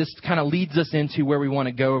 and I think this kind of leads us into where we want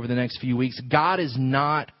to go over the next few weeks, God is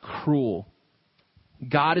not cruel.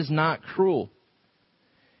 God is not cruel.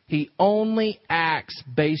 He only acts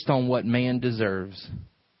based on what man deserves.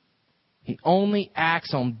 He only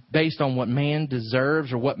acts based on what man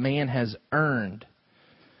deserves or what man has earned.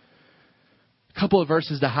 A couple of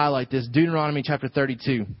verses to highlight this. Deuteronomy chapter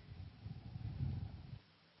 32.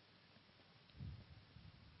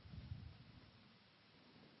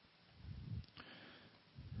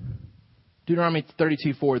 Deuteronomy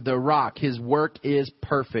 32:4. The rock, his work is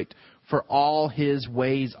perfect, for all his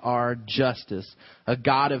ways are justice. A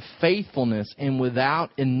God of faithfulness and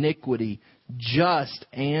without iniquity, just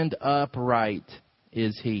and upright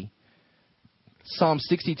is he. Psalm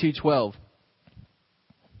 62:12.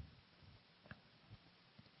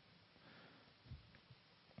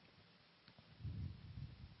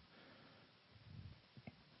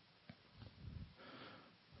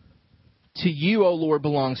 To you, O Lord,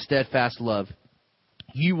 belongs steadfast love.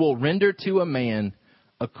 You will render to a man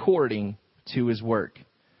according to his work.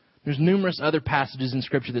 There's numerous other passages in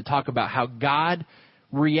Scripture that talk about how God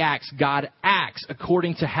reacts, God acts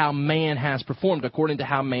according to how man has performed, according to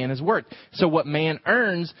how man has worked. So what man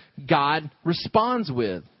earns, God responds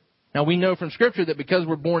with. Now we know from Scripture that because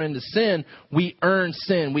we're born into sin, we earn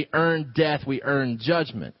death, we earn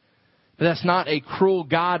judgment. But that's not a cruel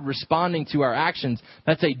God responding to our actions.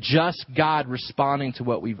 That's a just God responding to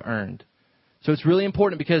what we've earned. So it's really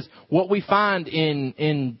important because what we find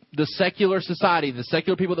in the secular society, the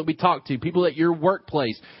secular people that we talk to, people at your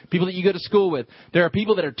workplace, people that you go to school with, there are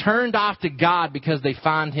people that are turned off to God because they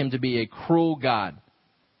find him to be a cruel God.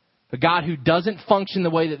 A God who doesn't function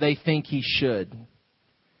the way that they think he should.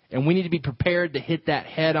 And we need to be prepared to hit that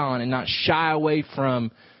head on and not shy away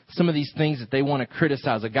from some of these things that they want to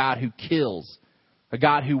criticize. A God who kills. A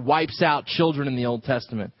God who wipes out children in the Old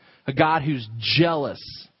Testament. A God who's jealous.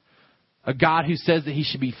 A God who says that he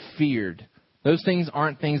should be feared. Those things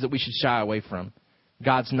aren't things that we should shy away from.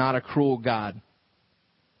 God's not a cruel God.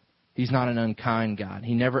 He's not an unkind God.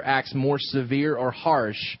 He never acts more severe or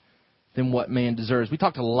harsh than what man deserves. We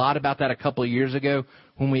talked a lot about that a couple of years ago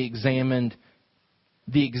when we examined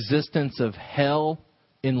the existence of hell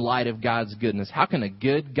in light of God's goodness. How can a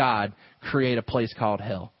good God create a place called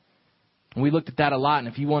hell? And we looked at that a lot, and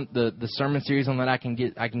if you want the sermon series on that, I can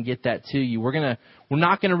get that to you. We're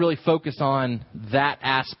not gonna really focus on that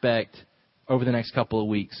aspect over the next couple of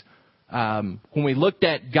weeks. When we looked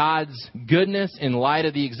at God's goodness in light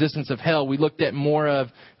of the existence of hell, we looked at more of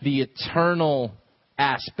the eternal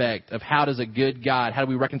aspect of how do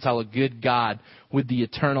we reconcile a good God with the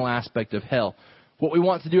eternal aspect of hell. What we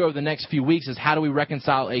want to do over the next few weeks is how do we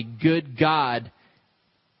reconcile a good God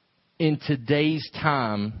in today's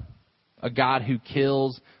time, a God who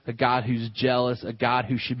kills, a God who's jealous, a God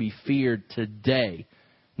who should be feared today,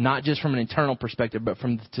 not just from an eternal perspective, but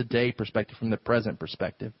from the today perspective, from the present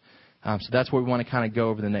perspective. So that's where we want to kind of go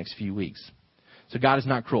over the next few weeks. So God is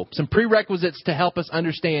not cruel. Some prerequisites to help us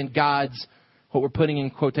understand God's, what we're putting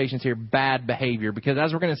in quotations here, bad behavior. Because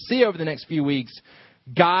as we're going to see over the next few weeks,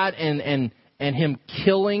 God and him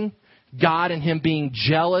killing, God and him being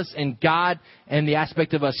jealous, and God and the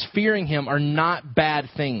aspect of us fearing him are not bad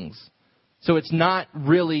things. So it's not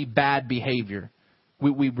really bad behavior.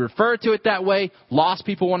 We refer to it that way. Lost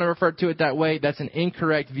people want to refer to it that way. That's an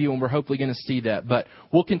incorrect view, and we're hopefully going to see that. But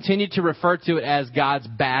we'll continue to refer to it as God's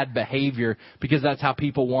bad behavior because that's how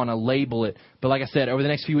people want to label it. But like I said, over the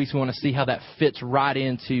next few weeks, we want to see how that fits right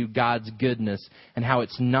into God's goodness and how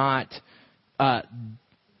it's not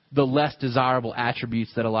the less desirable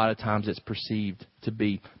attributes that a lot of times it's perceived to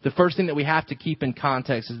be. The first thing that we have to keep in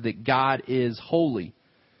context is that God is holy.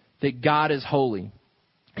 That God is holy.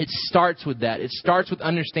 It starts with that. It starts with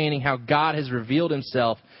understanding how God has revealed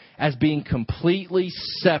himself as being completely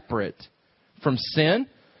separate from sin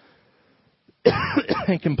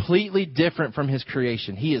and completely different from his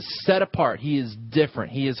creation. He is set apart. He is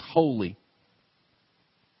different. He is holy.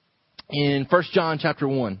 In 1 John chapter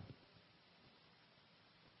 1,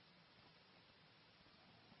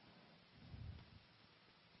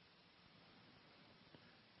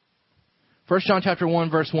 1 John chapter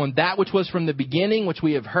 1, verse 1, that which was from the beginning, which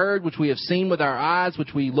we have heard, which we have seen with our eyes,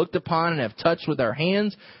 which we looked upon and have touched with our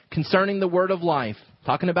hands, concerning the word of life.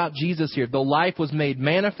 Talking about Jesus here. The life was made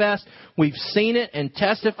manifest. We've seen it and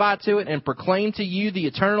testified to it and proclaimed to you the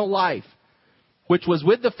eternal life, which was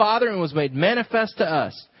with the Father and was made manifest to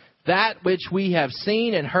us. That which we have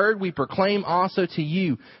seen and heard we proclaim also to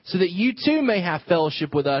you, so that you too may have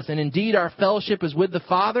fellowship with us. And indeed our fellowship is with the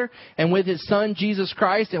Father and with his Son Jesus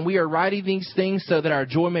Christ, and we are writing these things so that our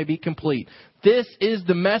joy may be complete. This is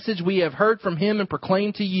the message we have heard from him and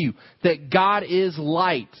proclaimed to you, that God is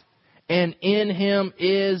light, and in him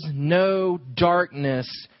is no darkness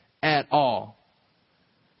at all.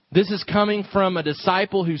 This is coming from a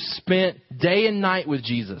disciple who spent day and night with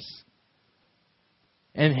Jesus.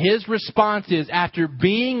 And his response is, after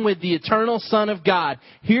being with the eternal Son of God,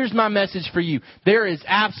 here's my message for you. There is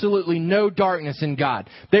absolutely no darkness in God.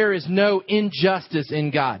 There is no injustice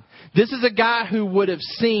in God. This is a guy who would have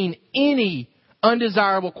seen any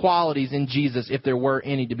undesirable qualities in Jesus if there were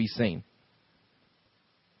any to be seen.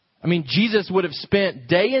 I mean, Jesus would have spent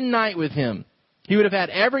day and night with him. He would have had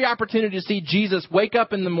every opportunity to see Jesus wake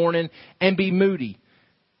up in the morning and be moody.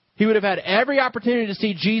 He would have had every opportunity to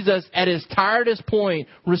see Jesus at his tiredest point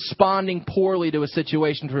responding poorly to a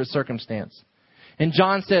situation, to a circumstance. And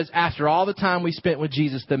John says, after all the time we spent with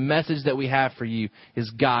Jesus, the message that we have for you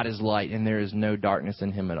is God is light and there is no darkness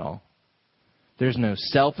in him at all. There's no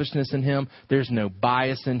selfishness in him. There's no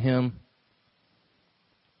bias in him.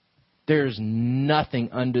 There's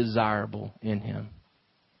nothing undesirable in him.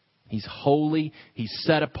 He's holy. He's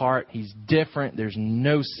set apart. He's different. There's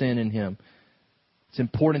no sin in him. It's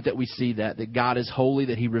important that we see that God is holy,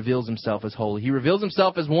 that he reveals himself as holy. He reveals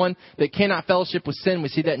himself as one that cannot fellowship with sin. We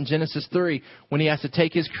see that in Genesis 3 when he has to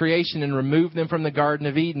take his creation and remove them from the Garden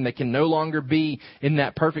of Eden. They can no longer be in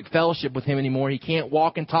that perfect fellowship with him anymore. He can't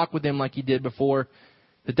walk and talk with them like he did before.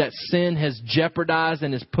 That sin has jeopardized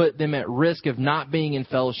and has put them at risk of not being in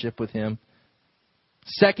fellowship with him.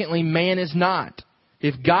 Secondly, man is not.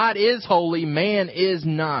 If God is holy, man is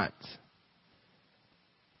not.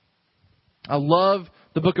 I love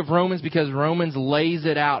the book of Romans because Romans lays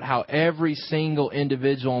it out how every single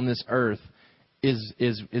individual on this earth is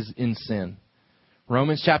in sin.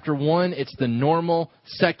 Romans chapter 1, it's the normal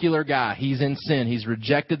secular guy. He's in sin. He's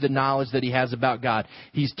rejected the knowledge that he has about God.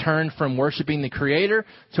 He's turned from worshiping the Creator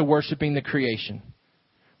to worshiping the creation.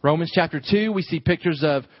 Romans chapter 2, we see pictures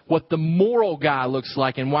of what the moral guy looks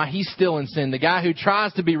like and why he's still in sin. The guy who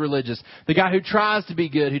tries to be religious. The guy who tries to be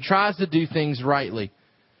good. Who tries to do things rightly.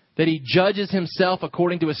 That he judges himself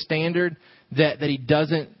according to a standard that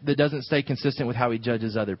doesn't stay consistent with how he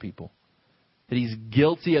judges other people. That he's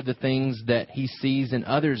guilty of the things that he sees in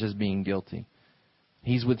others as being guilty.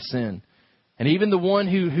 He's with sin. And even the one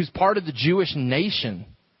who's part of the Jewish nation,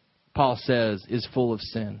 Paul says, is full of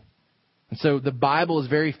sin. And so the Bible is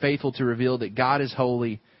very faithful to reveal that God is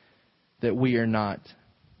holy, that we are not.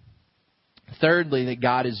 Thirdly, that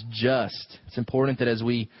God is just. It's important that as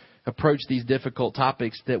we approach these difficult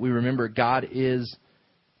topics that we remember God is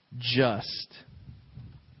just.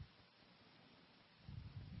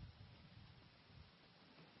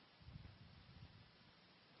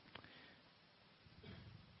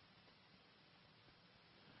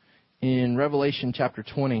 In Revelation chapter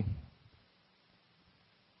 20,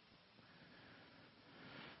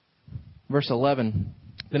 verse 11,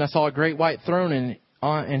 then I saw a great white throne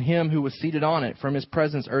and him who was seated on it. From his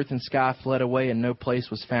presence earth and sky fled away, and no place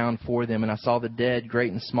was found for them. And I saw the dead,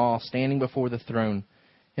 great and small, standing before the throne.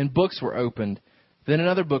 And books were opened. Then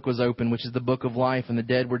another book was opened, which is the book of life. And the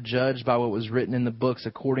dead were judged by what was written in the books,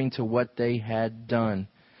 according to what they had done.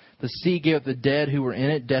 The sea gave up the dead who were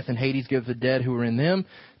in it. Death and Hades gave up the dead who were in them.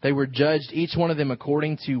 They were judged, each one of them,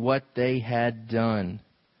 according to what they had done.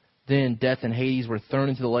 Then death and Hades were thrown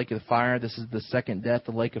into the lake of fire. This is the second death,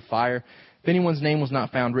 the lake of fire. If anyone's name was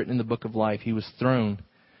not found written in the book of life, he was thrown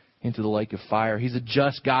into the lake of fire. He's a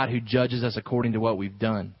just God who judges us according to what we've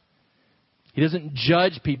done. He doesn't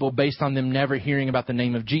judge people based on them never hearing about the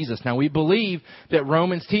name of Jesus. Now, we believe that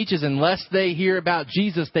Romans teaches unless they hear about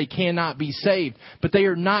Jesus, they cannot be saved. But they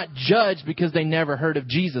are not judged because they never heard of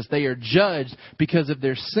Jesus. They are judged because of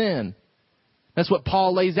their sin. That's what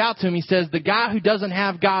Paul lays out to him. He says, the guy who doesn't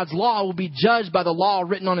have God's law will be judged by the law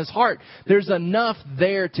written on his heart. There's enough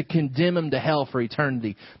there to condemn him to hell for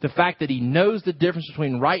eternity. The fact that he knows the difference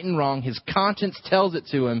between right and wrong, his conscience tells it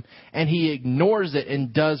to him, and he ignores it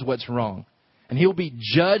and does what's wrong. And he'll be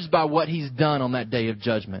judged by what he's done on that day of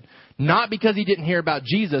judgment. Not because he didn't hear about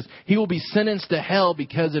Jesus. He will be sentenced to hell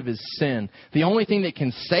because of his sin. The only thing that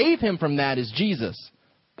can save him from that is Jesus.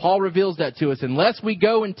 Paul reveals that to us. Unless we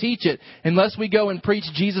go and teach it, unless we go and preach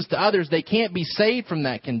Jesus to others, they can't be saved from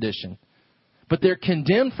that condition. But they're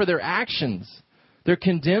condemned for their actions. They're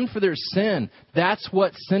condemned for their sin. That's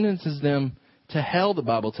what sentences them to hell, the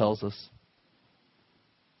Bible tells us.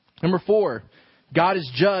 Number 4, God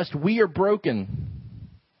is just. We are broken.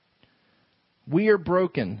 We are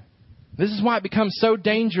broken. This is why it becomes so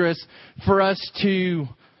dangerous for us to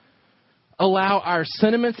allow our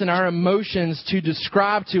sentiments and our emotions to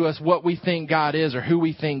describe to us what we think God is or who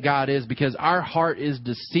we think God is, because our heart is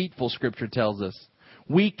deceitful, Scripture tells us.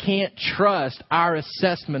 We can't trust our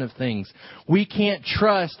assessment of things. We can't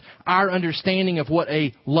trust our understanding of what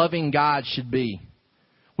a loving God should be.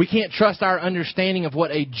 We can't trust our understanding of what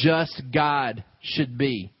a just God should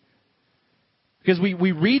be. Because we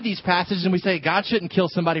read these passages and we say, God shouldn't kill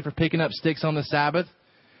somebody for picking up sticks on the Sabbath.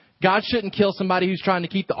 God shouldn't kill somebody who's trying to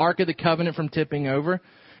keep the Ark of the Covenant from tipping over.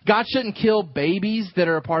 God shouldn't kill babies that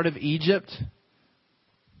are a part of Egypt.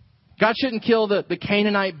 God shouldn't kill the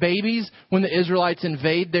Canaanite babies when the Israelites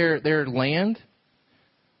invade their land.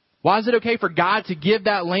 Why is it okay for God to give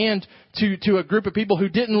that land to a group of people who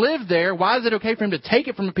didn't live there? Why is it okay for Him to take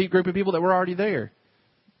it from a group of people that were already there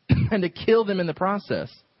and to kill them in the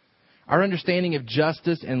process? Our understanding of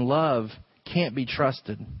justice and love can't be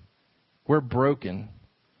trusted. We're broken.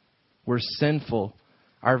 We're sinful.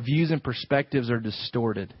 Our views and perspectives are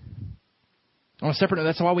distorted. On a separate note,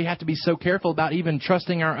 that's why we have to be so careful about even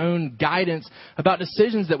trusting our own guidance about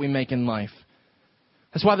decisions that we make in life.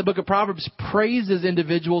 That's why the book of Proverbs praises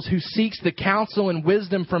individuals who seeks the counsel and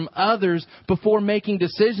wisdom from others before making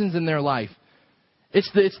decisions in their life.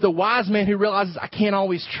 It's the wise man who realizes I can't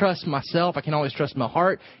always trust myself. I can't always trust my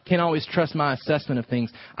heart. Can't always trust my assessment of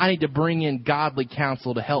things. I need to bring in godly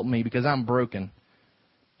counsel to help me because I'm broken.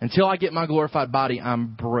 Until I get my glorified body,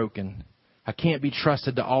 I'm broken. I can't be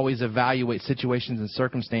trusted to always evaluate situations and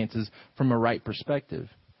circumstances from a right perspective.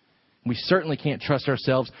 We certainly can't trust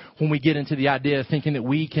ourselves when we get into the idea of thinking that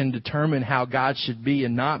we can determine how God should be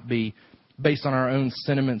and not be based on our own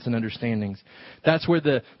sentiments and understandings. That's where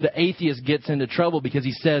the atheist gets into trouble, because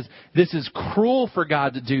he says, this is cruel for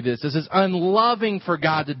God to do this. This is unloving for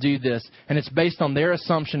God to do this. And it's based on their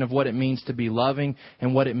assumption of what it means to be loving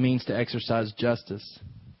and what it means to exercise justice.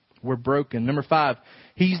 We're broken. Number 5,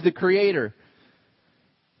 He's the Creator.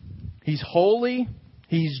 He's holy.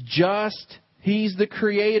 He's just. He's the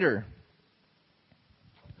Creator.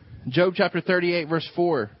 Job chapter 38, verse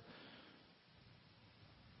 4.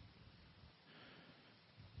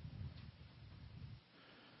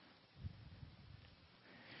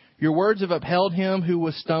 Your words have upheld him who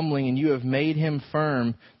was stumbling, and you have made him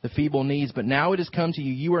firm, the feeble knees. But now it has come to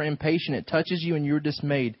you. You are impatient. It touches you, and you are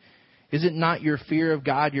dismayed. Is it not your fear of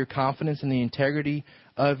God, your confidence in the integrity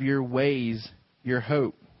of your ways, your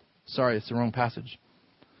hope? Sorry, it's the wrong passage.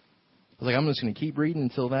 I was like, I'm just going to keep reading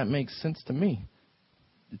until that makes sense to me.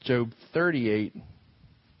 Job 38,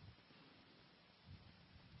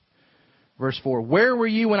 verse 4. Where were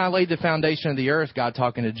you when I laid the foundation of the earth? God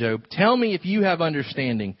talking to Job. Tell me if you have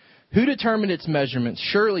understanding. Who determined its measurements?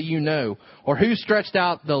 Surely you know. Or who stretched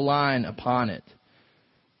out the line upon it?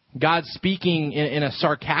 God's speaking in a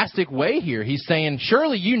sarcastic way here. He's saying,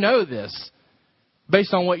 surely you know this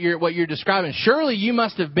based on what you're describing. Surely you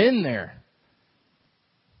must have been there.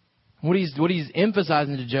 What he's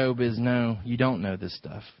emphasizing to Job is, no, you don't know this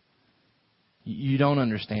stuff. You don't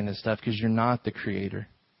understand this stuff because you're not the Creator.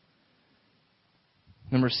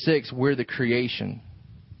 Number 6, we're the creation.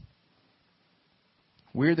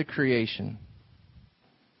 We're the creation.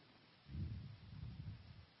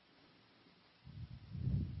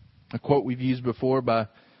 A quote we've used before by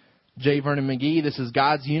J. Vernon McGee. This is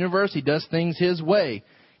God's universe. He does things His way.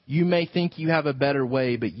 You may think you have a better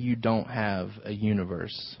way, but you don't have a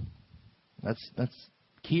universe. That's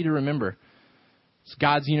key to remember. It's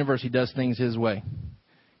God's universe. He does things His way.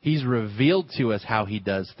 He's revealed to us how He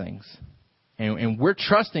does things. And we're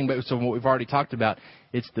trusting, but so what we've already talked about,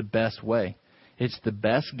 it's the best way. It's the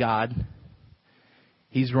best God.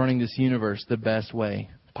 He's running this universe the best way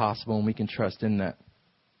possible, and we can trust in that.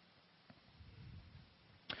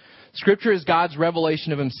 Scripture is God's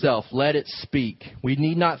revelation of himself. Let it speak. We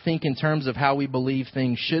need not think in terms of how we believe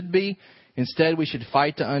things should be. Instead, we should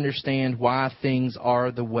fight to understand why things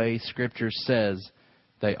are the way Scripture says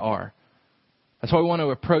they are. That's why we want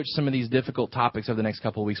to approach some of these difficult topics over the next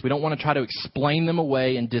couple of weeks. We don't want to try to explain them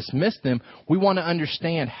away and dismiss them. We want to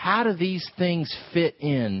understand, how do these things fit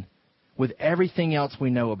in with everything else we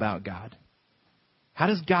know about God? How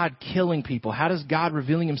does God killing people? How does God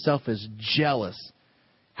revealing himself as jealous?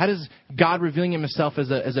 How does God revealing himself as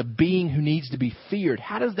a being who needs to be feared?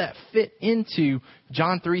 How does that fit into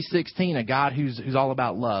John 3:16, a God who's all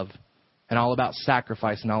about love and all about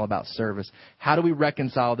sacrifice and all about service? How do we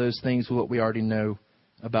reconcile those things with what we already know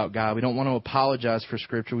about God? We don't want to apologize for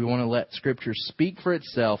Scripture. We want to let Scripture speak for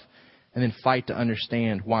itself and then fight to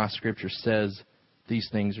understand why Scripture says these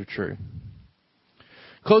things are true.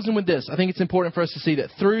 Closing with this, I think it's important for us to see that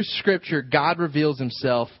through Scripture, God reveals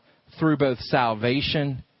himself through both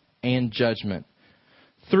salvation and judgment.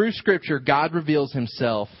 Through Scripture, God reveals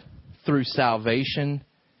himself through salvation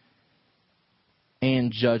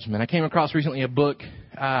and judgment. I came across recently a book,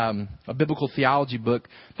 a biblical theology book,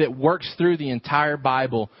 that works through the entire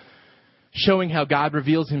Bible, showing how God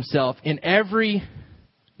reveals himself in every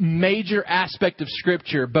major aspect of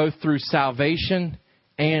Scripture, both through salvation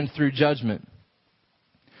and through judgment.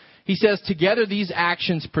 He says, together these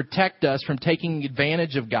actions protect us from taking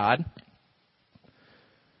advantage of God.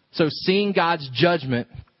 So seeing God's judgment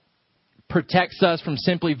protects us from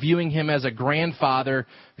simply viewing him as a grandfather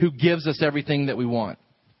who gives us everything that we want.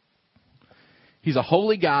 He's a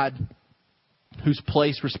holy God who's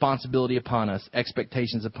placed responsibility upon us,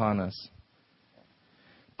 expectations upon us.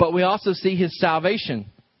 But we also see his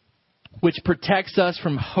salvation, which protects us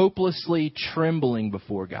from hopelessly trembling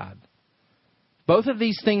before God. Both of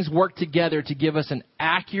these things work together to give us an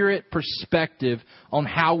accurate perspective on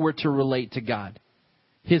how we're to relate to God.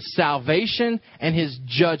 His salvation and his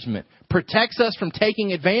judgment protects us from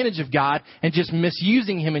taking advantage of God and just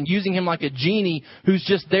misusing him and using him like a genie who's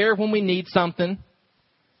just there when we need something.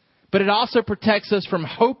 But it also protects us from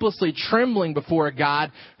hopelessly trembling before a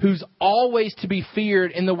God who's always to be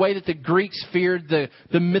feared in the way that the Greeks feared the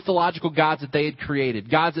mythological gods that they had created.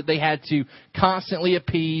 Gods that they had to constantly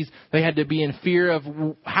appease. They had to be in fear of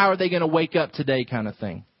how are they going to wake up today kind of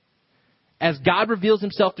thing. As God reveals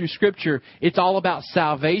himself through Scripture, it's all about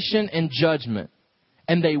salvation and judgment.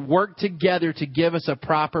 And they work together to give us a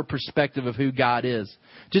proper perspective of who God is.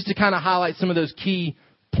 Just to kind of highlight some of those key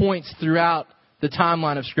points throughout the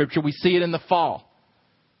timeline of Scripture, we see it in the fall.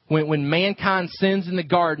 When mankind sins in the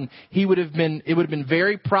garden, it would have been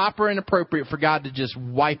very proper and appropriate for God to just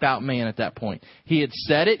wipe out man at that point. He had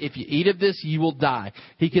said it, if you eat of this, you will die.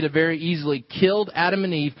 He could have very easily killed Adam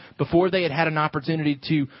and Eve before they had an opportunity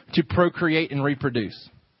to procreate and reproduce.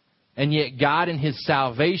 And yet God in his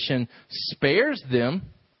salvation spares them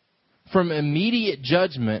from immediate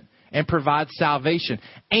judgment and provides salvation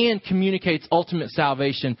and communicates ultimate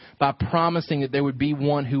salvation by promising that there would be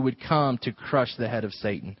one who would come to crush the head of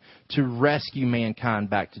Satan, to rescue mankind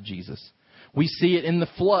back to Jesus. We see it in the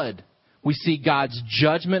flood. We see God's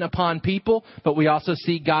judgment upon people, but we also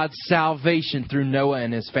see God's salvation through Noah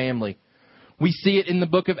and his family. We see it in the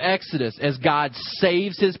book of Exodus as God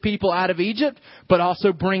saves his people out of Egypt, but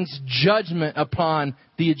also brings judgment upon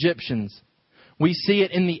the Egyptians. We see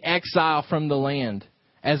it in the exile from the land,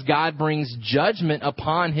 as God brings judgment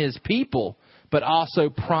upon his people, but also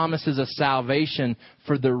promises a salvation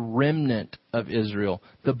for the remnant of Israel,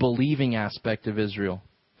 the believing aspect of Israel.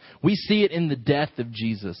 We see it in the death of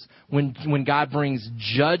Jesus, when God brings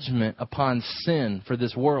judgment upon sin for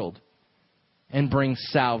this world and brings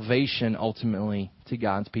salvation ultimately to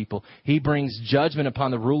God's people. He brings judgment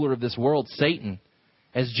upon the ruler of this world, Satan.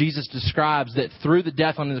 As Jesus describes that through the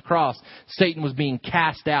death on the cross, Satan was being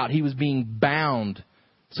cast out. He was being bound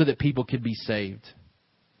so that people could be saved.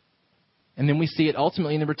 And then we see it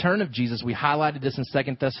ultimately in the return of Jesus. We highlighted this in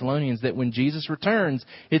 2 Thessalonians, that when Jesus returns,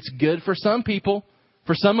 it's good for some people.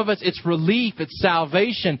 For some of us, it's relief, it's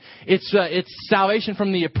salvation. It's salvation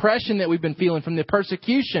from the oppression that we've been feeling, from the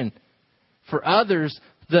persecution. For others,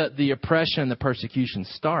 the oppression and the persecution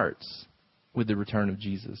starts with the return of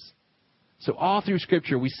Jesus. So all through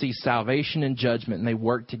Scripture, we see salvation and judgment, and they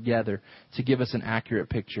work together to give us an accurate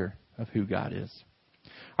picture of who God is.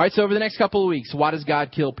 All right, so over the next couple of weeks, why does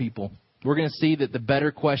God kill people? We're going to see that the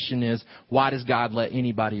better question is, why does God let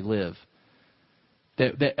anybody live?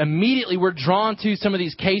 That immediately we're drawn to some of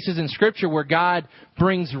these cases in Scripture where God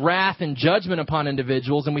brings wrath and judgment upon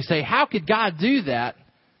individuals, and we say, how could God do that?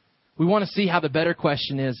 We want to see how the better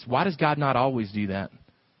question is, why does God not always do that?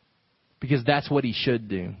 because that's what he should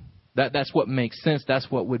do. That's what makes sense. That's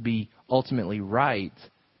what would be ultimately right.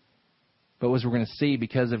 But as we're going to see,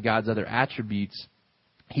 because of God's other attributes,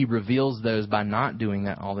 he reveals those by not doing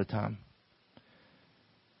that all the time.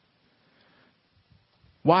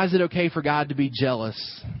 Why is it okay for God to be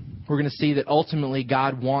jealous? We're going to see that ultimately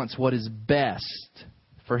God wants what is best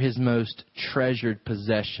for his most treasured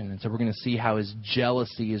possession. And so we're going to see how his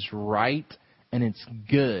jealousy is right and it's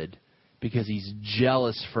good because he's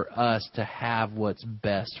jealous for us to have what's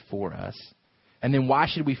best for us. And then why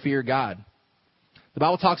should we fear God? The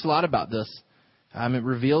Bible talks a lot about this. It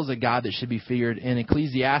reveals a God that should be feared. In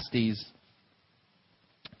Ecclesiastes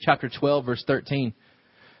chapter 12, verse 13,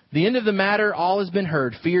 the end of the matter, all has been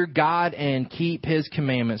heard. Fear God and keep his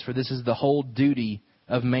commandments, for this is the whole duty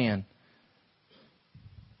of man.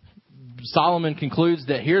 Solomon concludes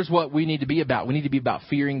that here's what we need to be about. We need to be about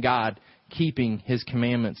fearing God, keeping his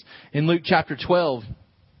commandments. In Luke chapter 12,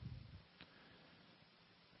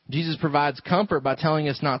 Jesus provides comfort by telling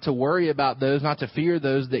us not to worry about those, not to fear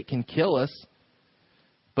those that can kill us.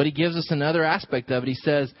 But he gives us another aspect of it. He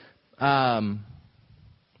says,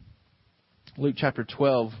 Luke chapter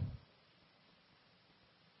 12,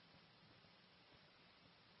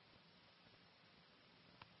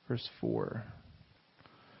 verse 4.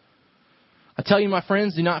 I tell you, my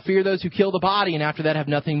friends, do not fear those who kill the body, and after that have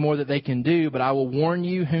nothing more that they can do. But I will warn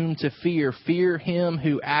you whom to fear. Fear him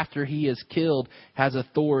who, after he is killed, has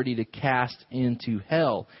authority to cast into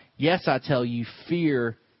hell. Yes, I tell you,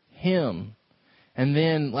 fear him. And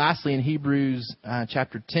then, lastly, in Hebrews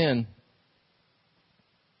chapter 10,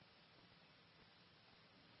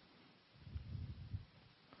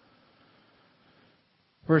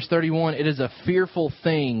 verse 31, it is a fearful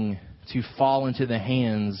thing to fall into the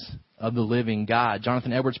hands of the living God.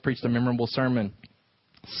 Jonathan Edwards preached a memorable sermon,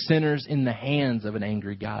 Sinners in the Hands of an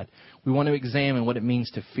Angry God. We want to examine what it means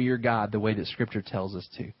to fear God the way that Scripture tells us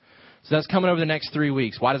to. So that's coming over the next 3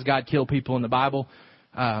 weeks. Why does God kill people in the Bible?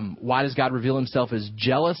 Why does God reveal himself as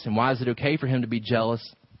jealous? And why is it okay for him to be jealous?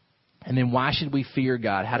 And then why should we fear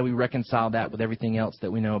God? How do we reconcile that with everything else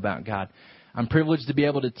that we know about God? I'm privileged to be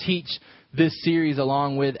able to teach this series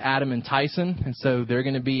along with Adam and Tyson. And so they're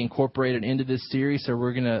going to be incorporated into this series. So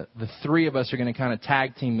the three of us are going to kind of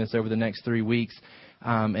tag team this over the next 3 weeks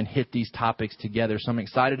and hit these topics together. So I'm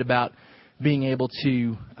excited about being able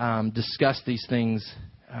to discuss these things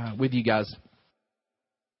with you guys.